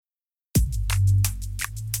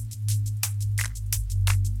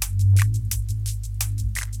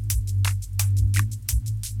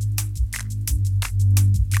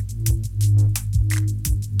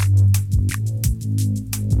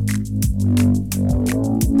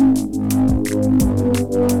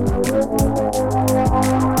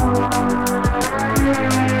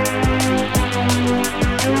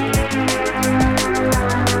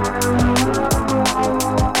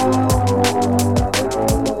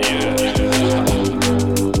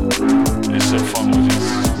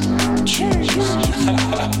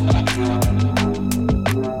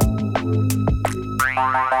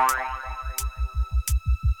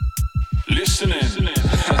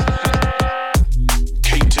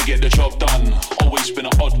job done. Always been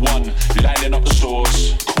an odd one, lining up the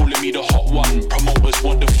source, calling me the hot one. Promoters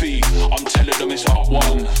want the fee, I'm telling them it's up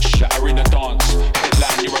one. Shattering the dance,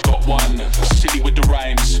 headline, you're a got one. Silly with the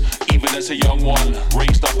rhymes, even as a young one.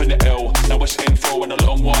 Raised up in the L, now it's N4 and a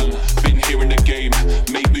long one. Been here in the game,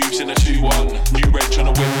 make moves in a 2-1. New reg on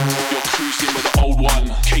a whip, you're cruising with the old one.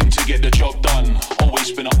 Came to get the job done,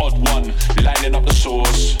 always been an odd one. Lining up the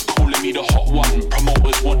source, calling me the hot one.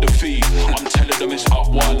 Promoters want the fee, I'm telling them it's up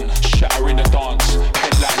one. Shattering the dance,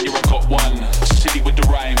 headline, you're a got one. Silly with the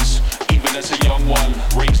rhymes, even as a young one.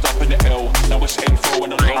 Raised up in the L, now it's N4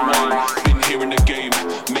 and a long one. Been here in the game,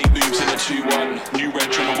 make moves in a 2-1. New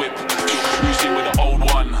reg on a whip, you're cruising with the old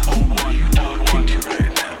one. Who are you talking to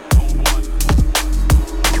right now?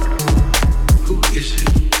 Who is it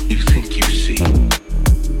you think you see?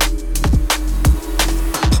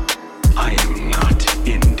 I am not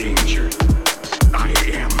in danger. I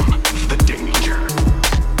am the danger.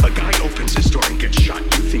 A guy opens his door and gets shot.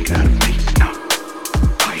 You think that of me? No.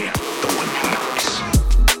 I am the one who knocks.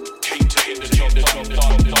 Came to get the job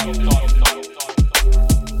done.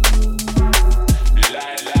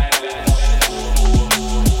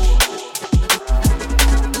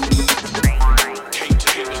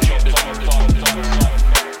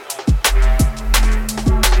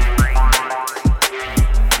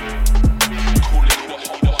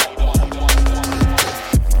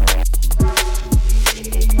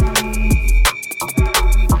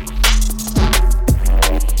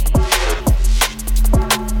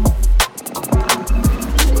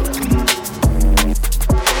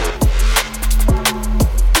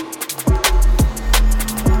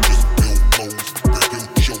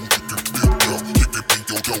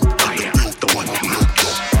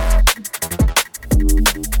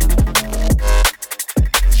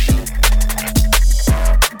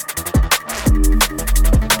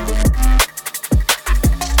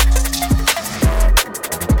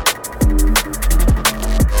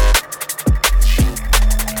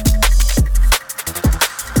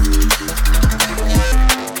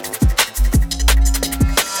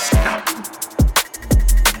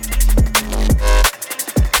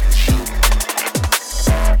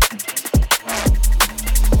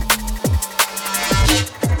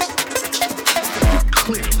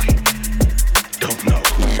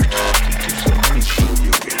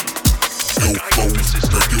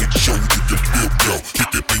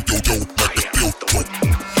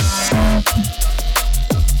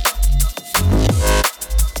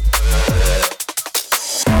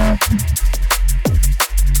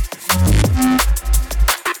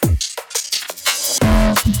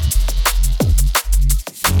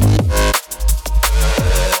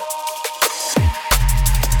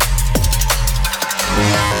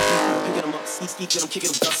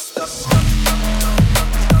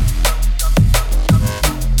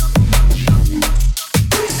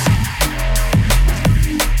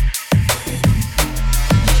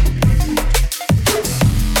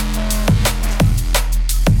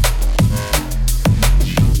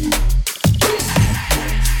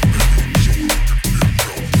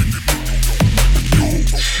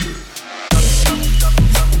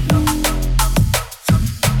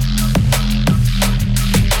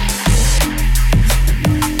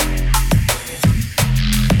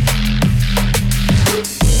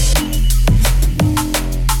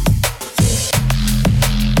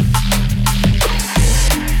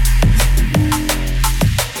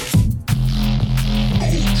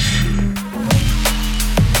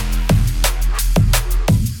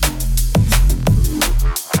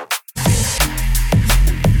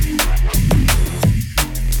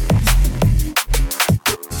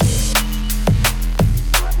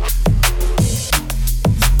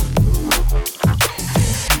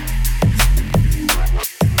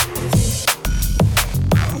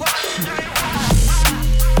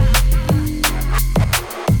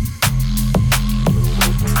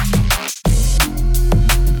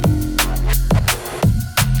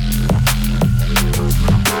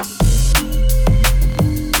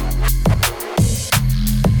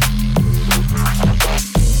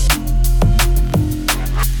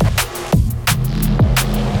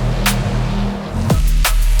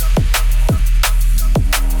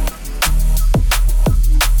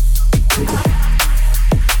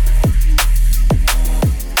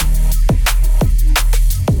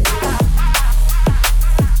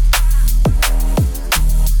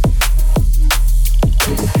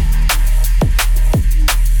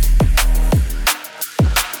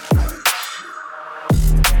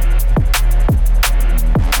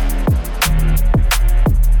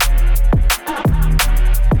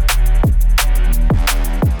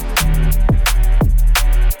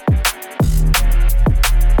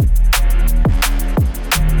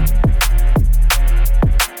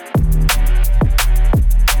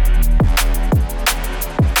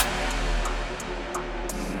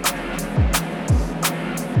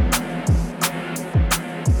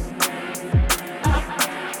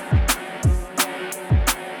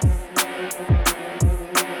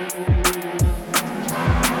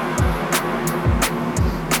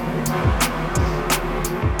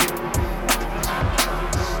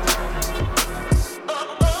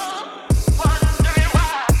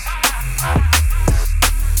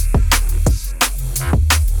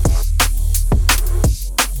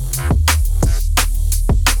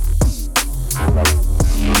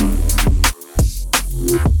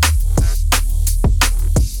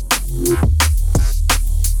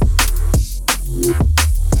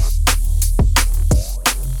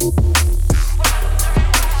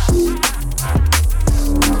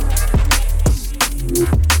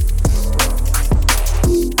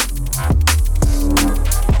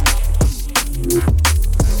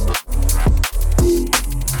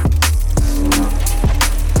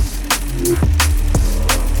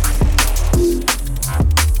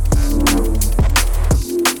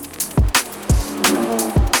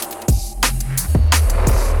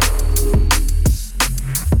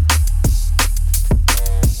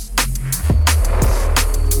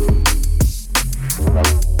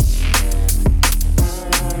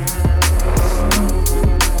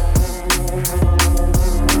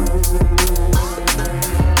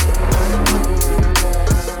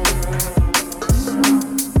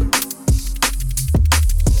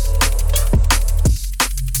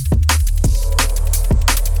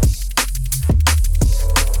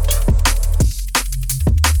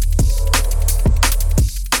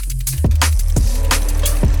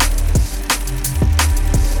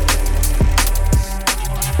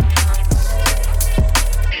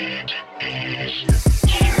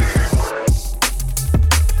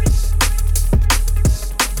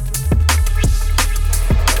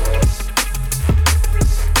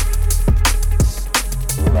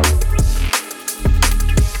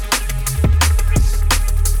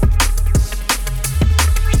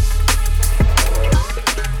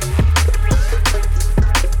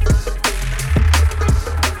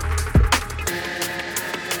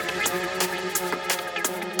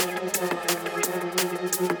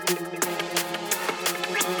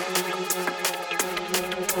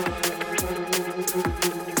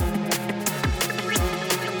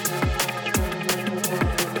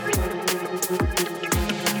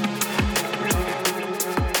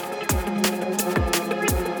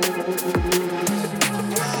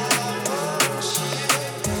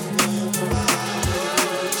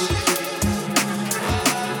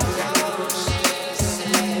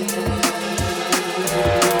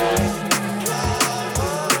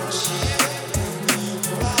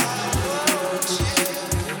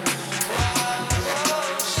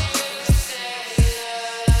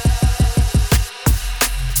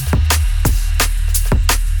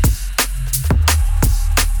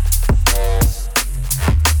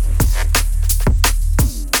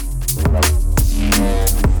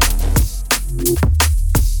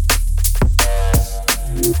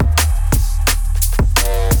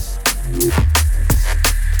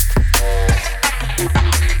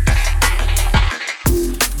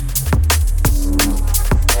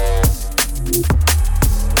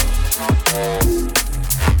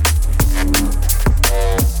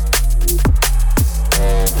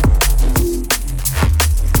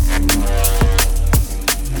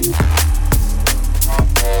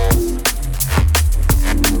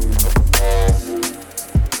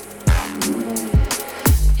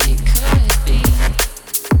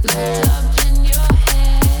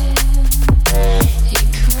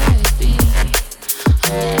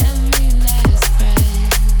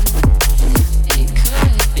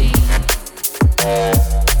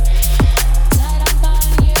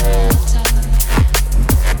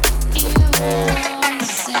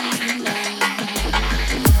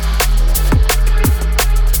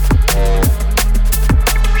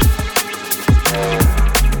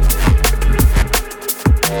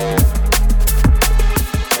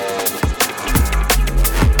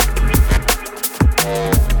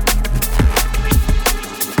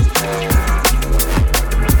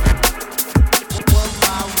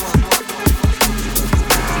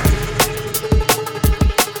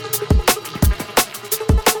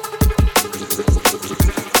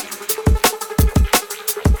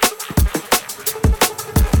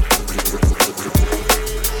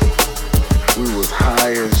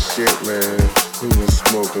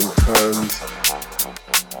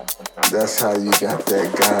 That's how you got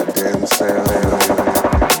that goddamn sound.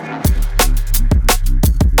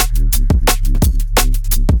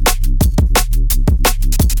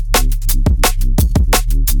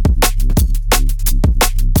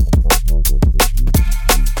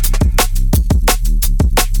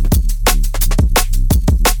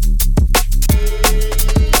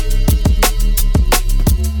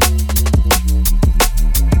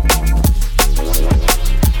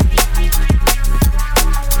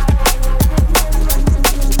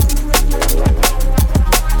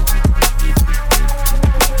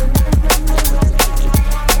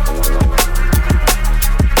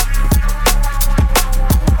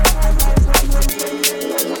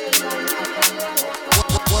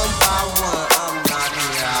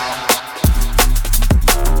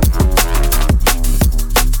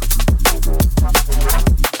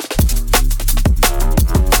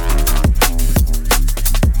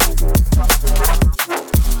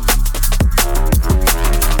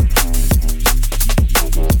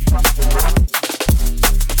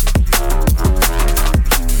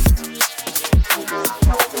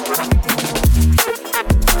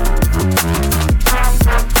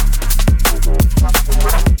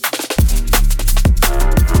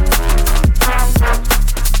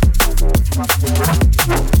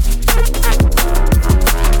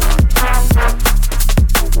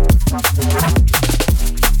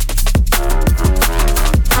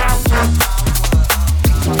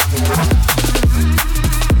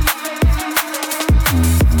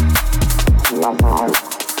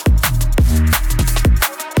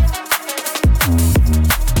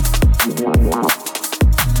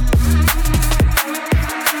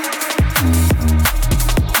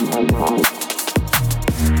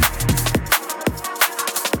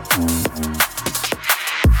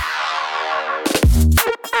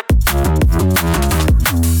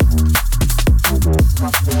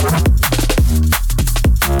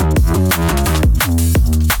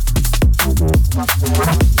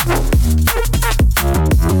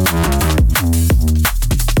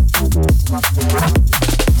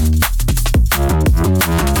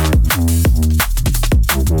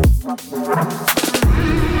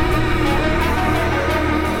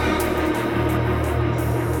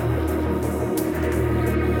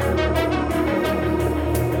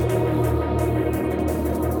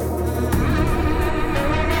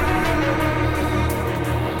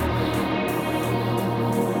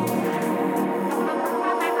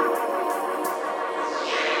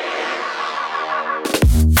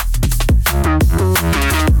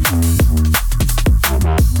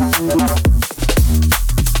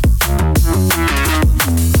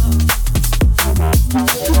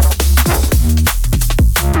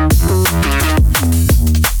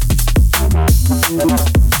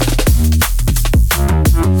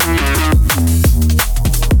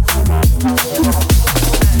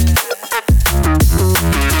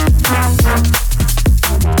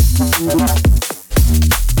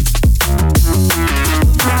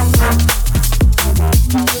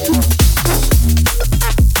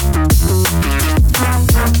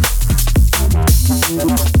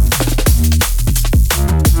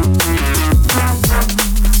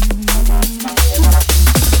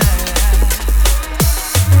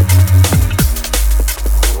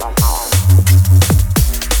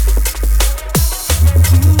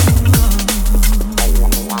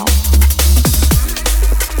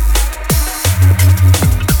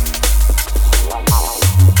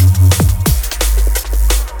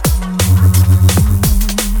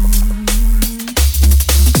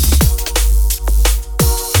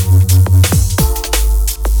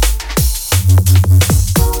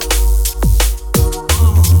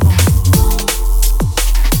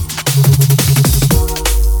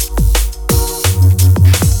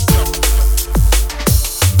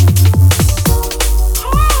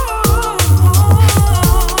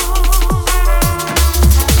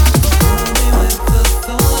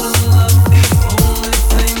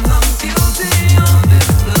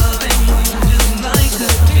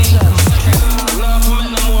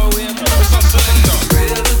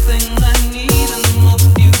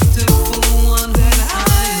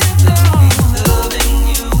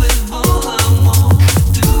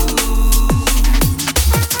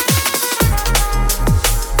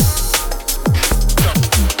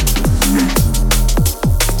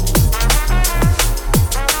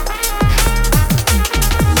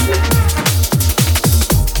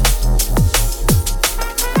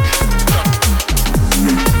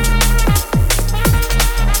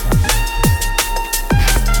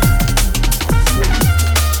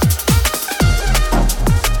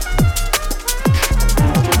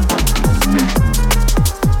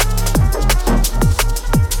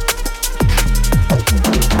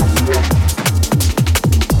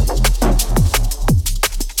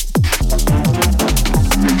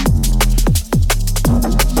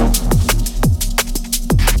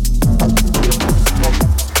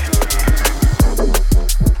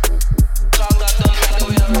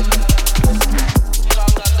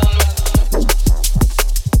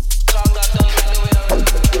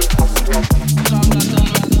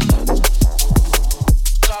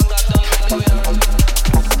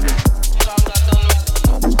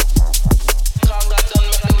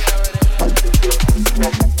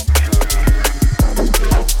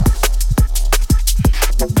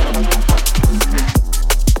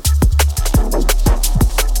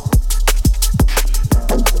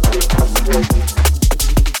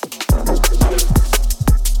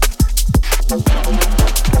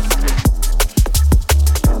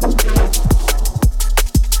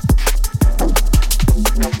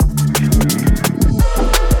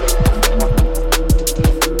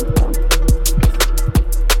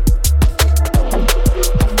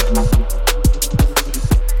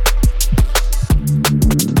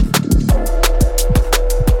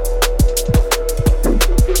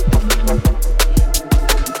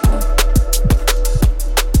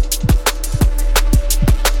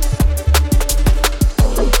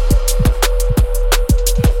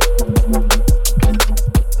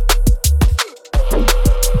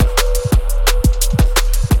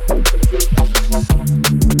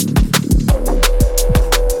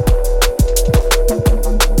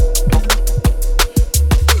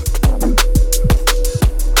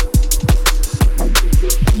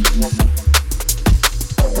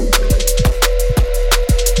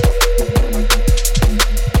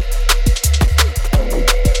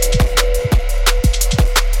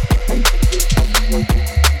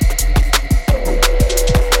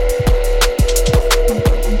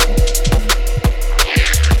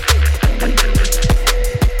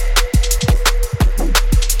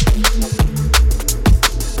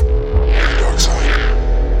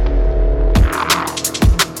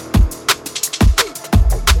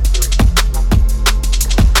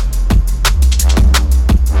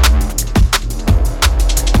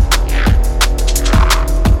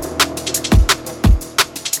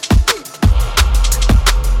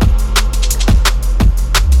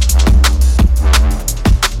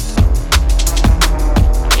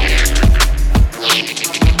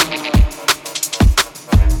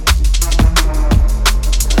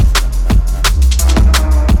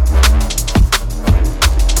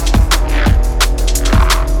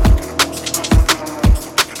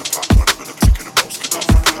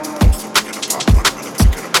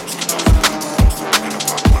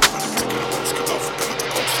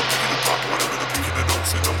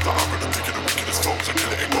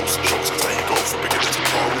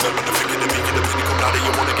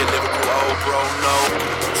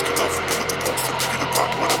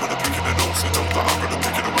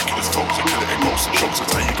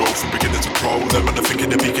 pro. Them man are thinking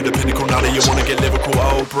the peak of the pinnacle. Now that you wanna get lyrical,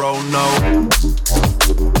 oh bro, no.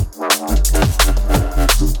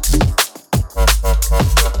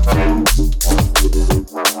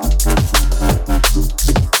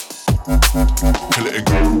 Kill it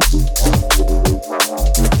again.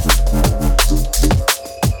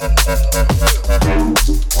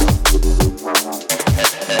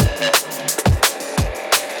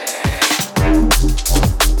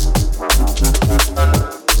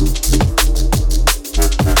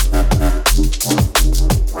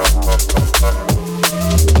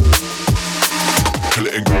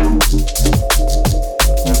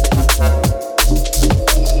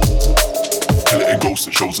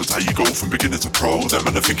 Shows us how you go from beginner to pro. Them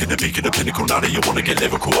and they're thinking they're peak of the pinnacle. Now that you wanna get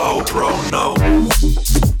lyrical, oh bro, no.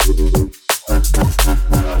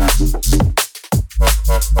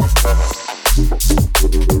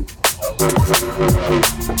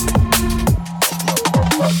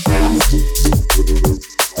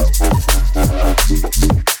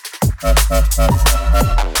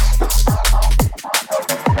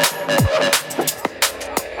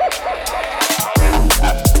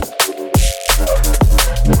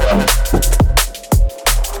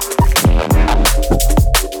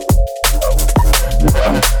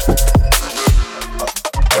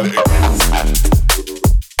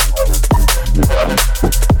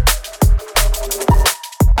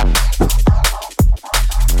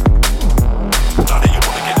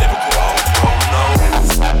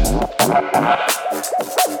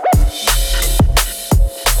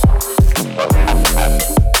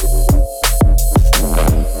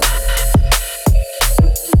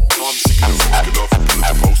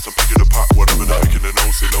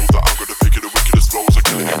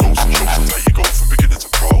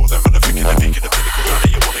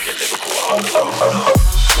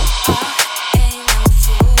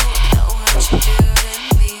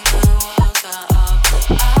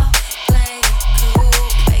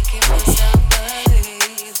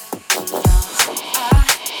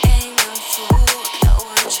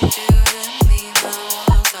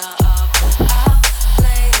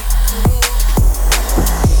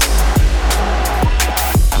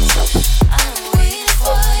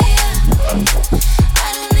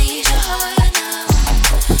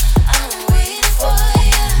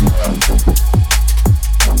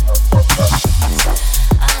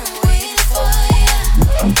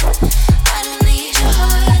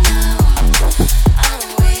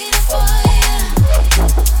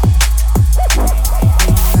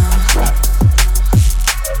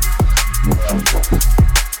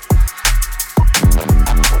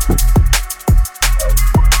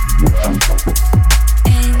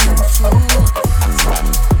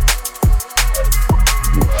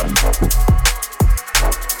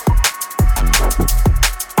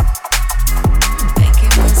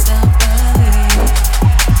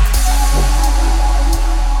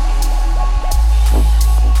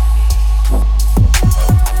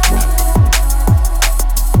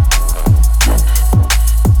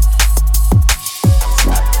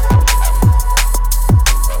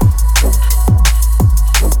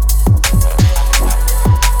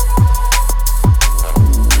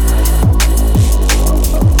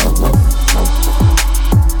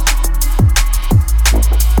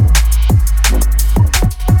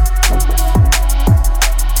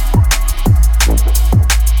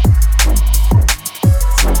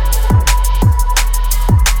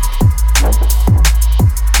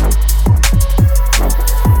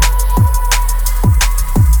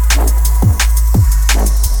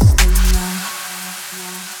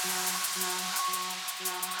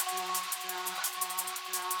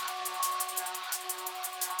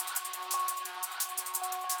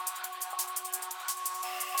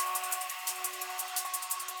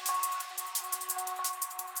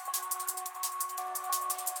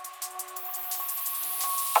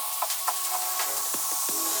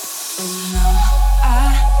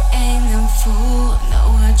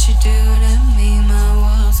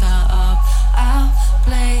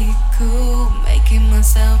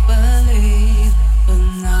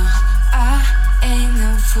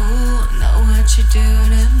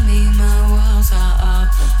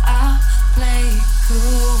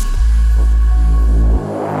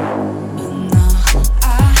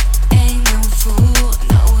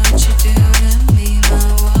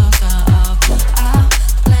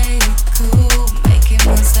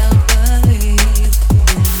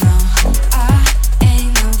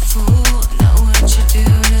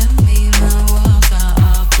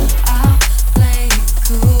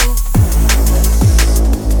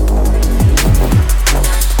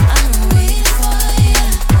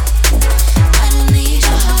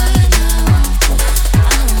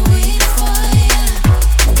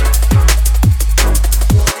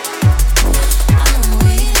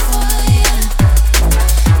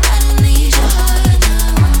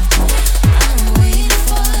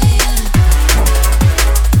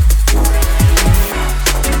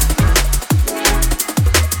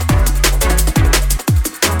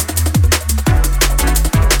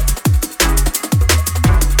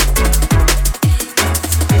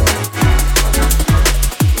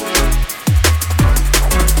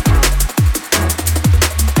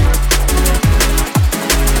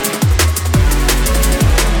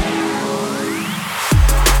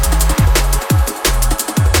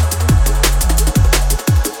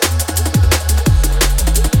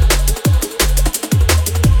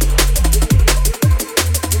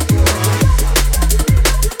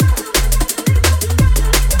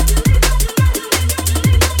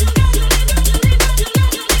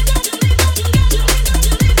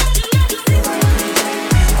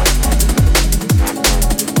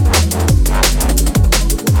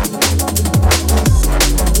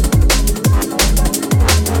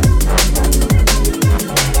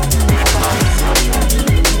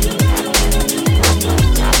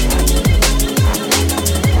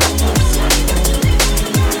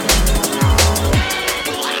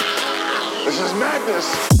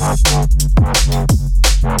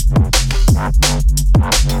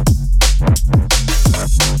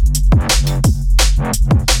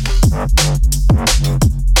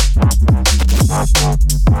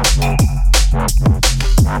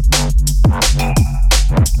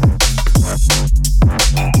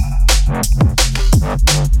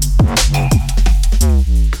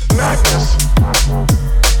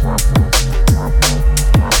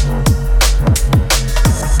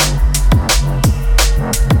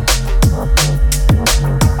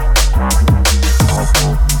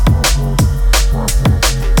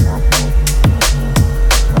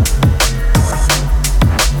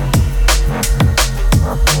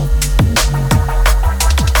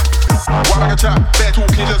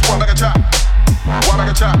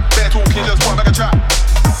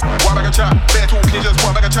 one bag of chat. Bare talking, just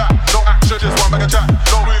one bag of chat. No action, just one bag of chat.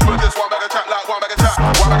 No movement, just one bag of chat. Like one bag of chat.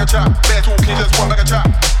 One bag of chat. Bare talking, just one bag of chat.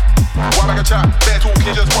 One bag of chat. Bare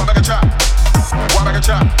talking, just one bag of chat. One bag of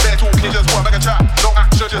chat. Bare talking, just one bag of chat. No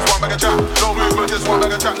action, just one bag of chat. No movement, just one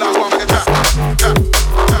bag of chat. Like one bag of chat. Chat,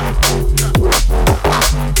 chat, chat.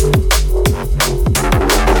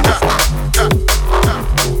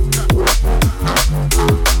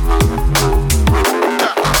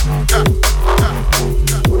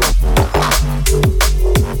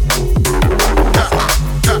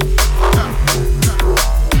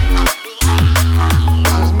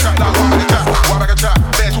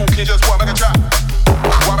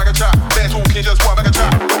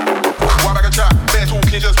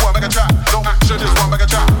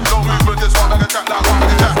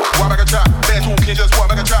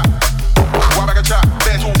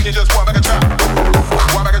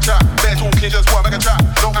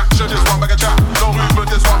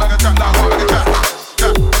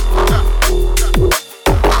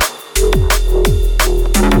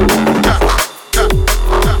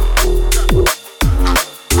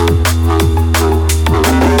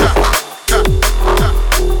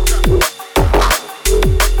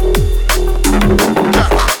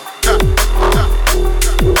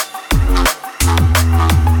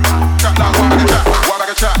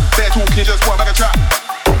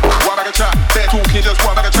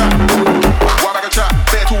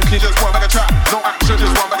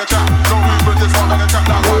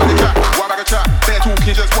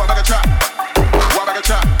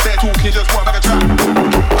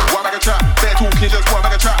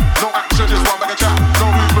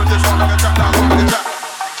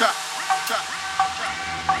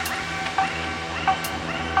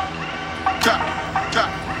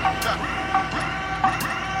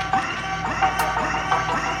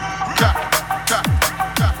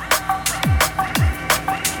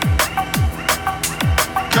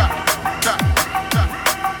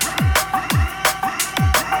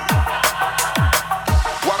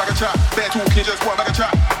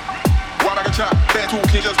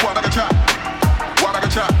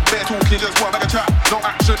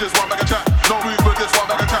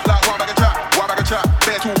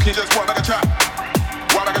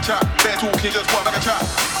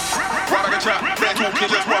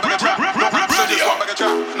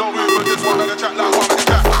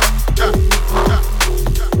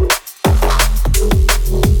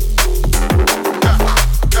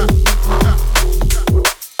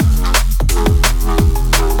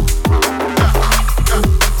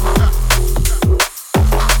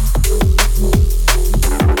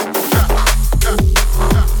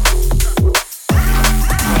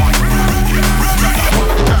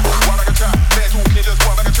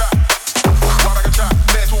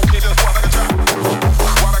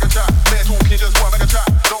 Just one bag of chat.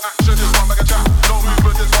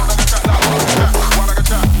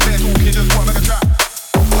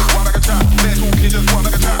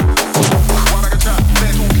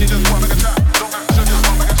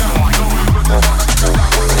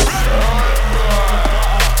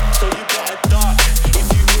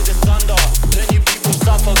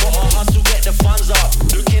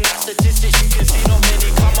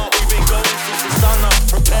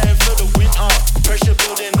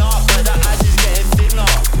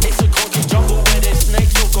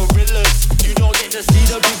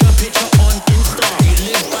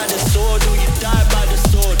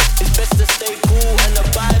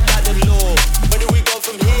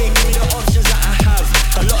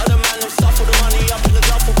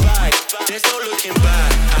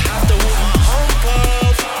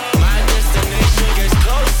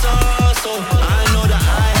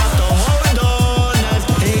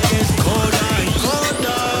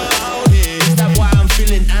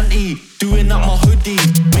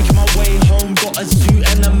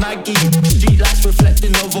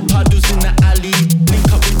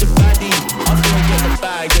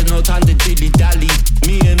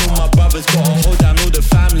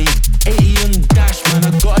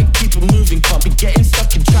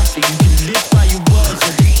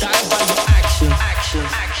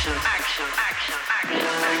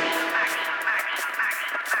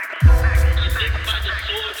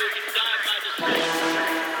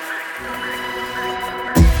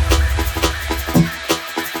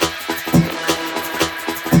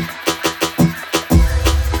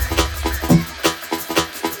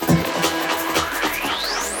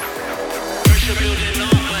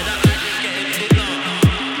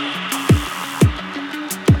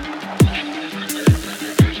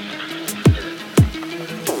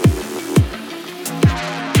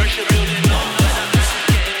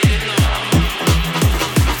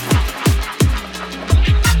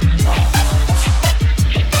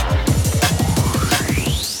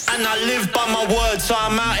 word, so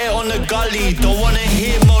I'm out here on the gully. Don't wanna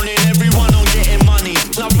hear moaning, everyone on getting money.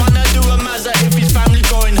 Not manna do a mazza if his family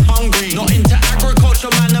going hungry. Not into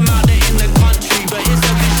agriculture, man, I'm out there in the country. But it's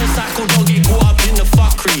a vicious cycle, don't get caught up in the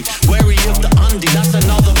fuckery. Wary of the undie, that's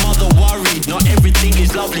another mother worry. Not everything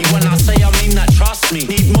is lovely, when I say I mean that, trust me.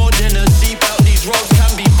 Need more than a seatbelt, these roads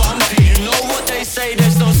can be bumpy. You know what they say,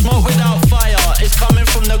 there's no smoke without fire. It's coming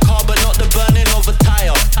from the car, but not the burning of a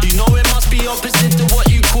tire. You know it must be opposite to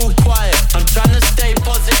what you call quiet. I'm trying to stay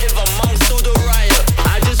positive amongst all the riot.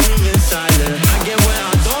 I just move in silent, I get where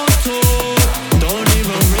I don't talk. Don't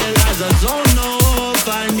even realize I zone off.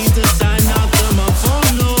 I need to sign out to my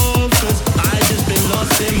phone off, cause I just been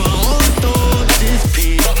lost in my own thoughts. It's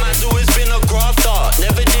peace, but man's always been a grafter.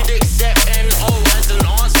 Never did accept N.O. as an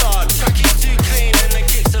answer. Track is too clean and the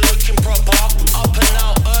kicks are looking proper. Up and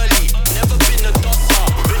out early, never been a dosser.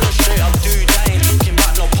 Been a straight up dude, I ain't looking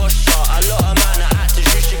back no posture. A lot of man are actors,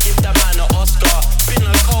 you should give that man an Oscar. Been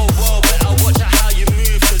a cold world, but I watch out how you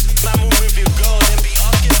move, cause man will move your girl, then be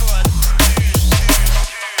asking for a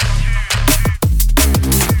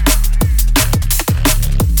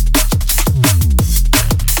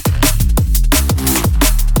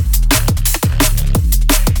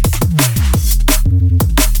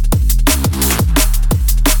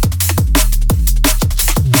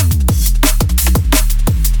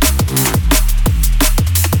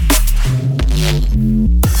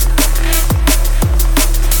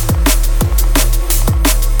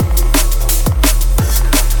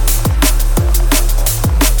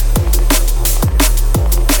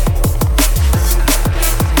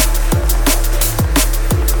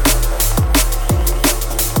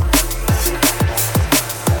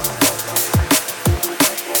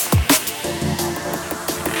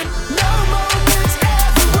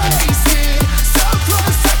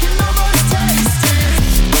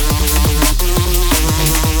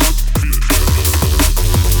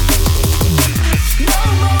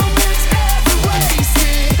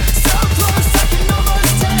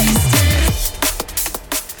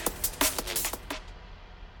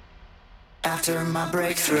after my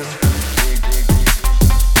breakthrough.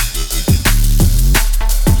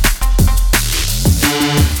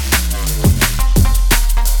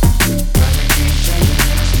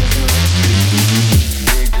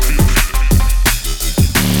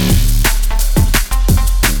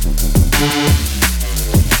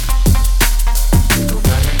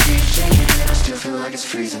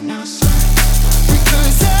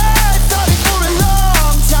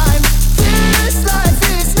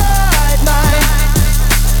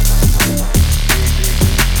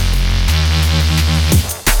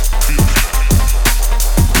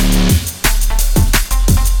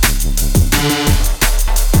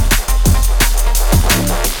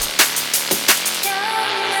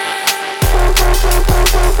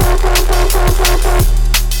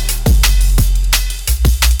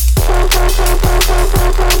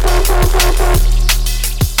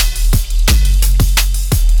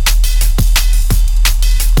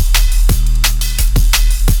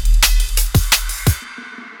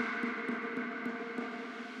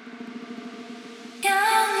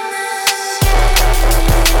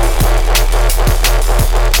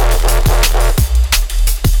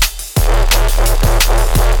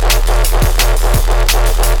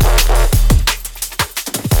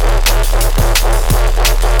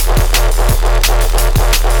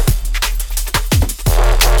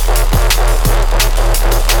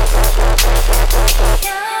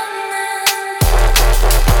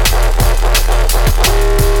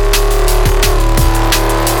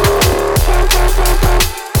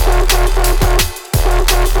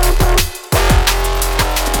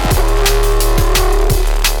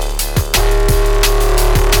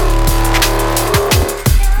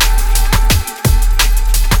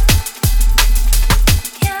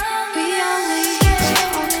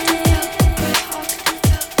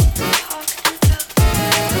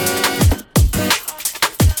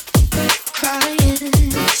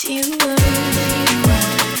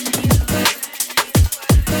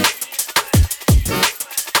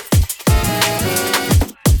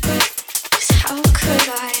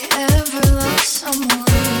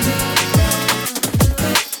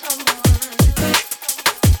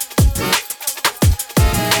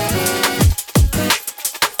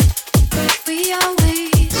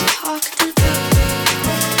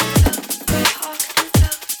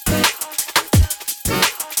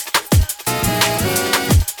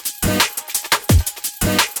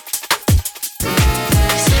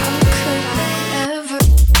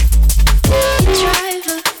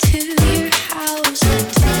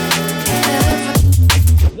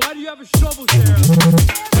 have a shovel there.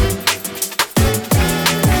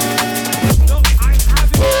 No, I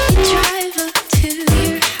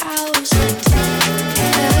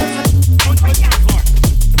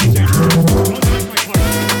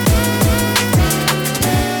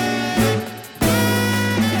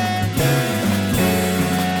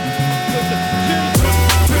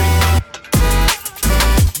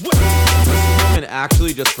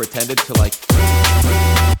just pretended to like.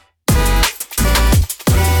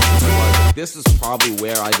 This is probably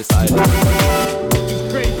where I decided.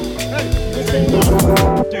 It's crazy. Hey, listen.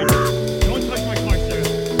 Dude, don't touch my car, sir.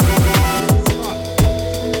 Stop.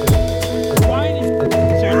 Why is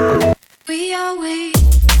we always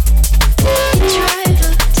drive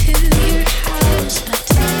up to your house,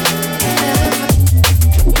 but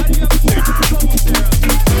why do you have to take the trouble, Sarah?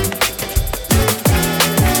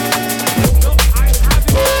 No, I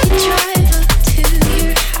haven't. drive up to your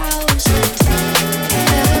house, but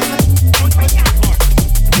Don't touch my car.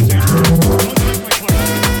 Sarah, don't touch my car.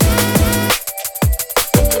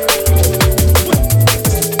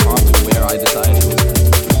 Probably where I decided.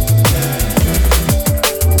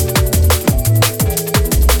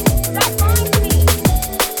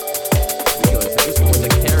 Ridiculous. I just with a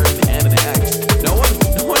Karen and an X. No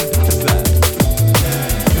one does that.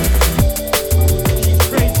 She's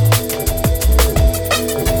crazy.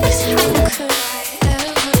 how could I ever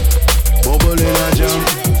Bubble in a jam,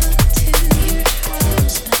 drive up to your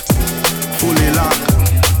house, but fully locked.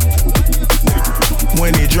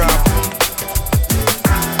 When he drop,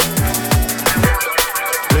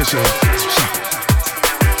 listen,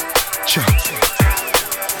 cha,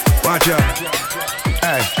 watch out,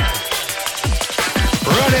 hey,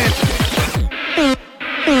 run it.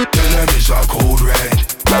 Tell them it's a code red.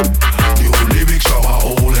 New lyrics from my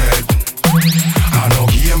old head. I know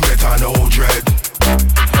game better, no dread.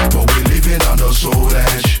 But we living on the soul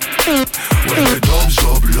edge. When the dubs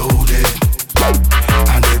uploaded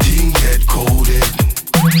and the thing get coded,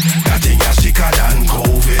 that thing is sicker than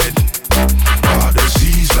COVID. Part the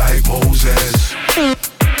seas like Moses.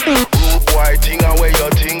 Rude boy thing away you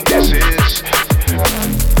think this is.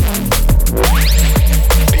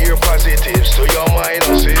 Peer positives to your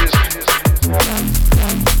minuses.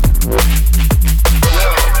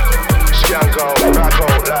 Skank out, rock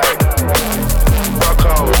out like, rock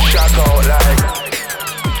out, shock out like.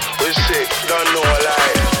 We sick, don't know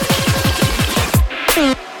like.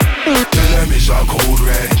 Tell them it's a code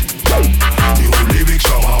red. New lyrics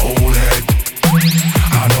from my old head.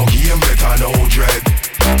 I know game better, no dread.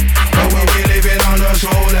 But we be living on the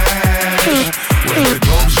soul edge. When the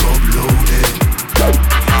dubs uploaded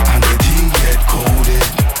and the thing get coded,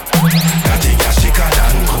 that thing is sicker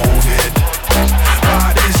than COVID.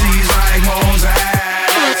 But this is like Moses.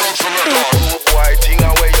 Why thing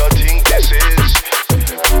away you think this is?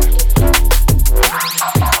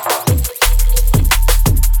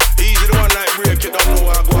 Easy the one like break, you don't know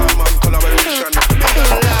what I go on, man. Collaboration,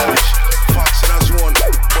 large, fast and as one.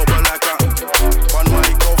 Bubble like a one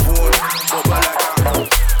microphone. Bubble like a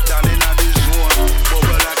down in the zone.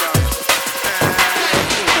 Bubble like a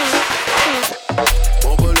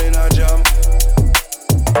bubble in a jam.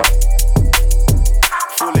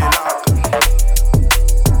 Fully locked.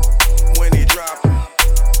 When he drop,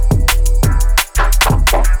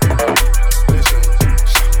 listen.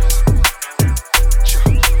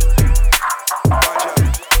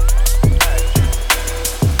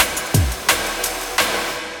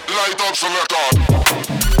 Light up some record.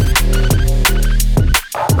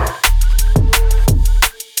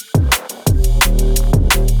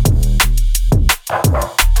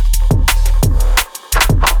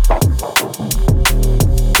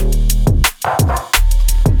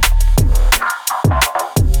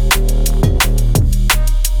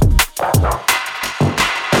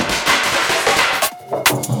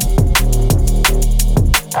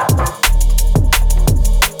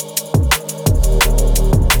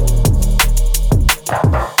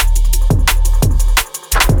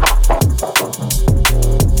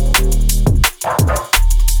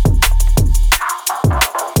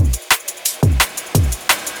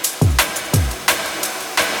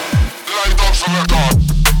 Light up some record.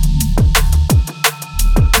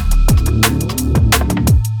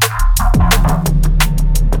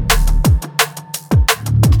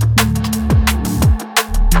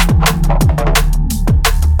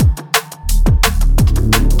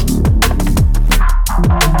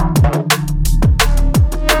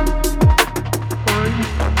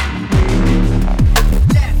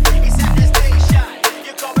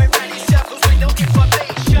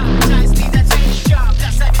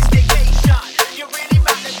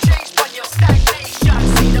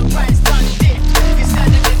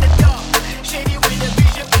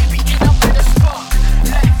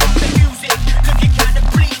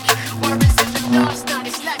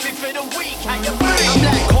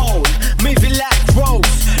 Moving like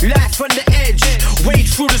Rose, life on the edge, wade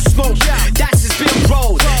through the smoke. That's as been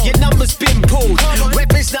rolled, your number's been pulled.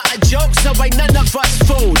 Rapping's not a joke, so ain't none of us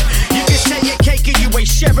fooled. You can say your cake and you ain't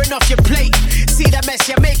sharing off your plate. See the mess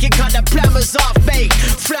you're making, cut the plammers off baked.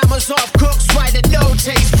 Flammers off cooks, why the no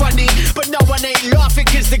taste funny. But no one ain't laughing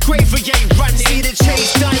cause the gravy ain't running. See the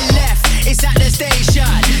chase done left, it's at the station.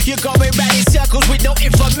 You're going round in circles with no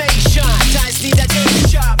information. Times need a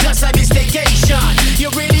nation, plus a mystigation. You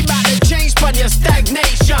really mad to change, but your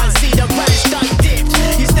stagnation. See the rice done dipped,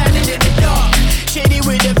 you're standing in the dark. Shady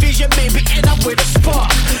with a vision, maybe end up with a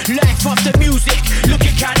spark. Life off the music,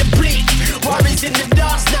 looking kinda bleak. Worries in the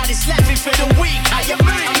dance, now it's laughing for the weak. How you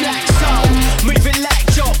move? I'm like soul, moving like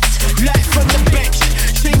jokes. Life from the bench,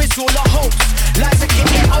 streaming all our hopes. Lives are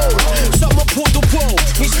getting old, someone pulled the wool.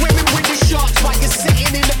 We swimming with the sharks while you're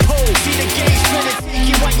sitting in the pool. See the gauge feeling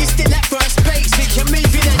thinking while you're still at first base. Think you're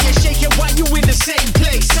moving and you're shaking while you in the same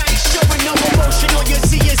place. I ain't showing no emotion on your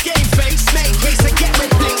serious game face. Make haste and get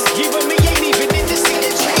replaced. Even me ain't even in the scene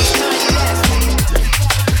and change. Nine left.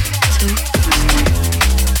 To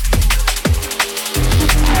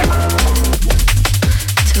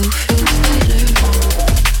feel better.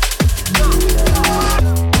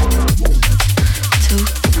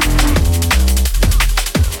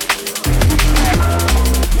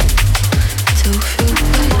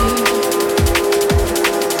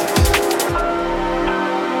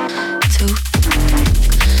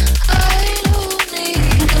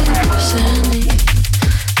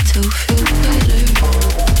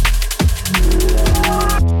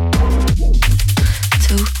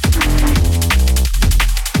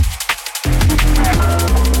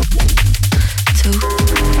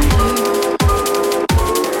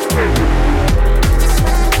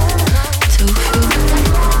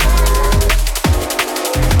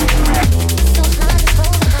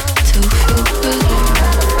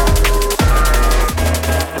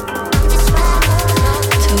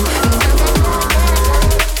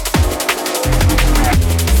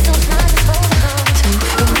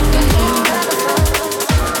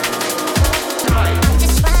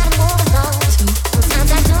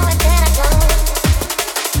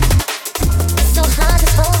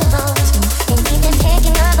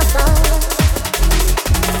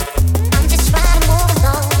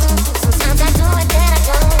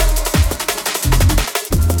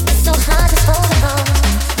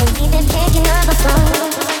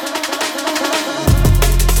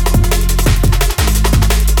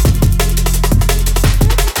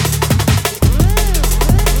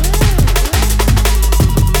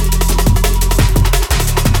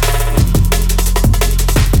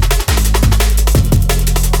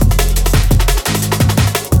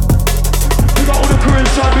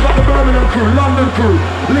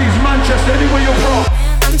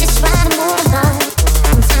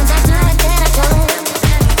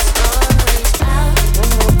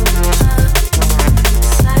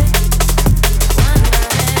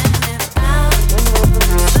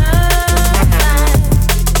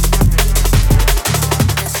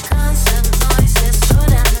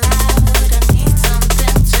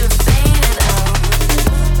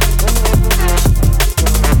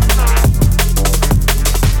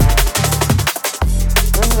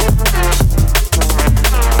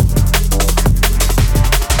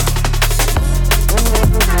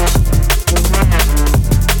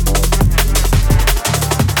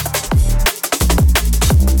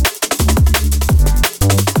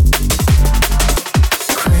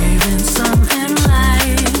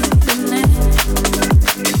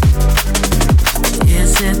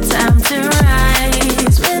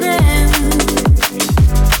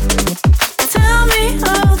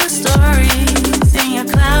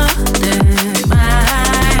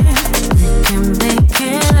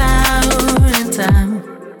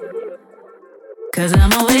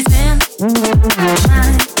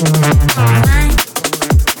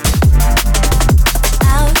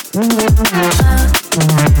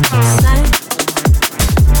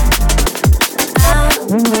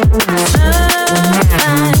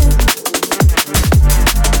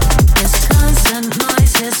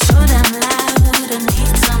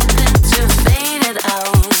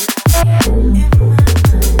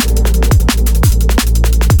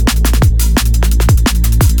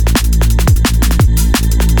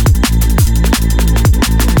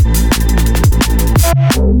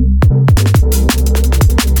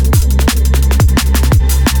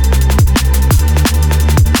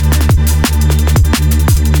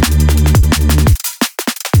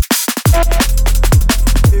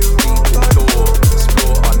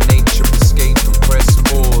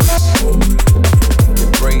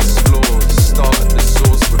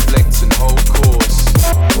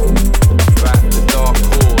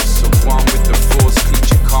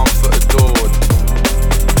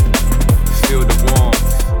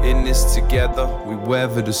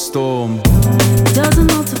 weather the storm. Doesn't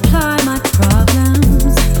multiply my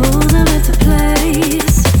problems, pull them into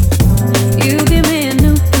place. You give me a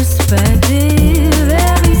new perspective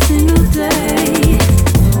every single day.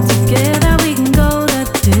 Together we can go that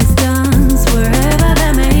distance, wherever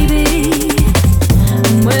that may be.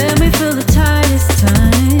 And when we feel the tide is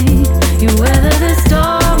turning, you weather the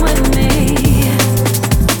storm with me.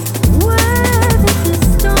 Weather the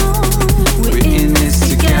storm. We're in this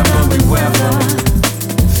together, we weather.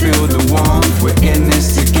 Feel the warmth, we're in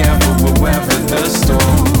this together, we weather the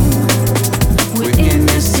storm. We're in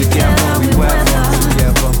this together, we weather.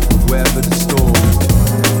 Together, weather the storm.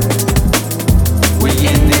 We're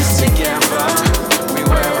in this together, we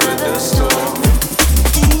weather the storm.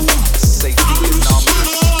 Safety in numbers,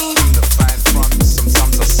 unified front.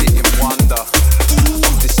 Sometimes I sit in wonder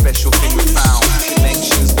of this special thing we found.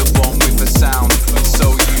 Connections that bond with the sound,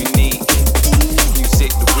 so unique. Music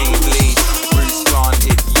that we bleed, roots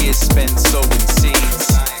planted, years spent sowing seeds.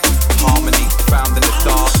 Harmony found in a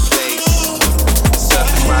dark place,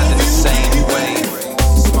 surfing round in the same wave.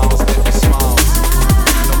 Smiles that we smile,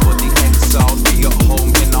 nobody exiled, we at home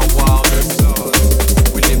in our wildest.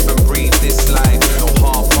 We live and breathe this life, no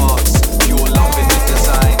half hearts, pure love in the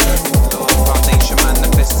design. Foundation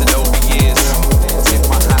manifested over years. Tip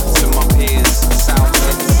my hat to my peers, sound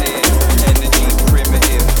sincere, energy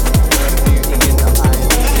primitive, beauty in the eye.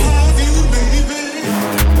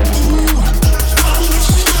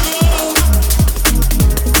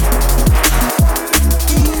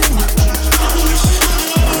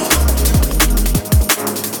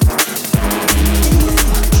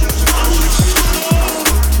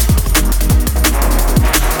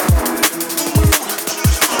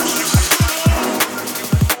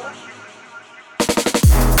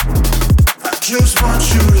 Just want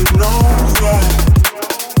you to know that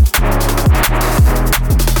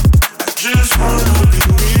I just wanna be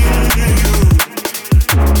near you.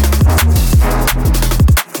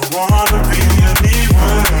 I wanna be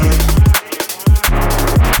anywhere,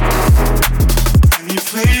 any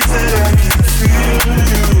place that I can feel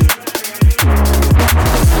you.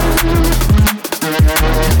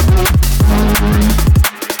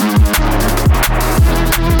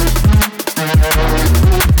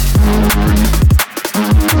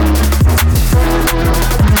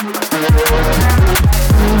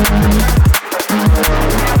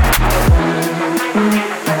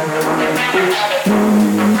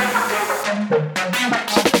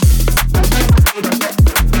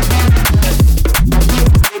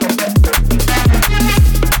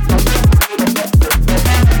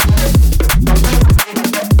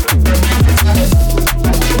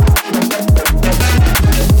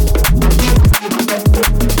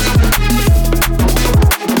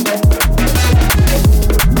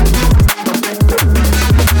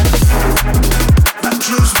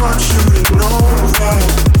 Just want you to know that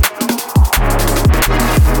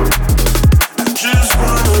I just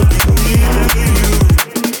wanna be near you.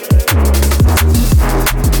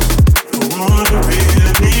 I wanna be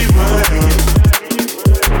anywhere,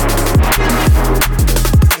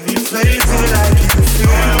 any place that I can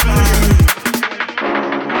feel you.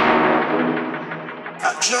 I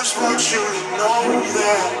just want you to know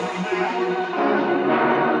that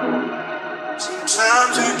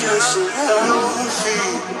sometimes it gets so healthy.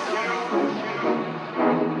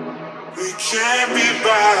 We can't be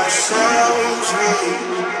by ourselves,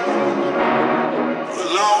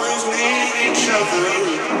 we'll always need each other.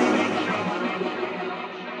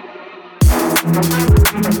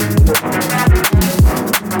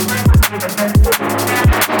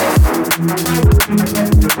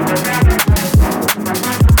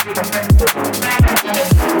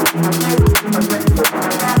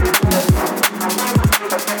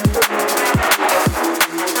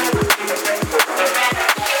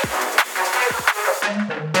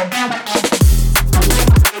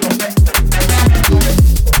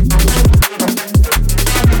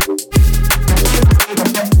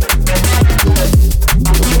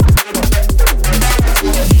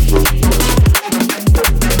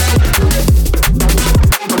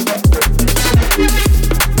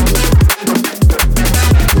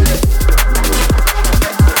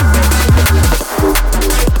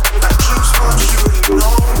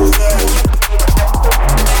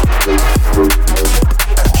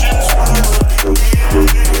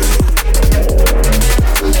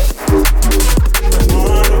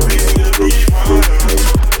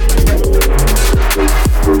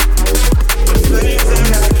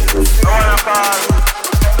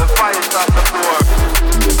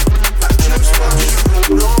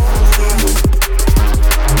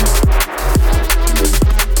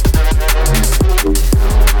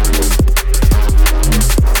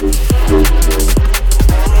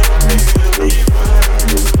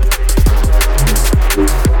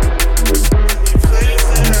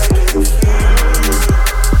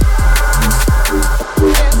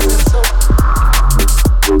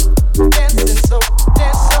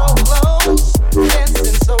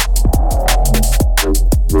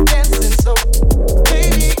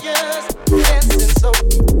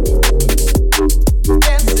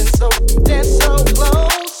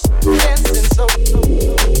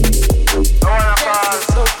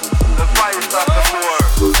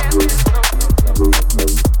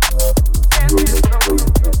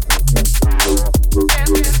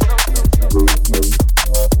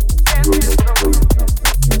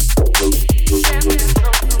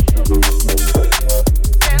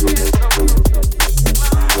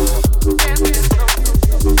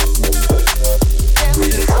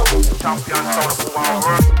 champion sound of who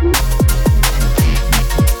I work.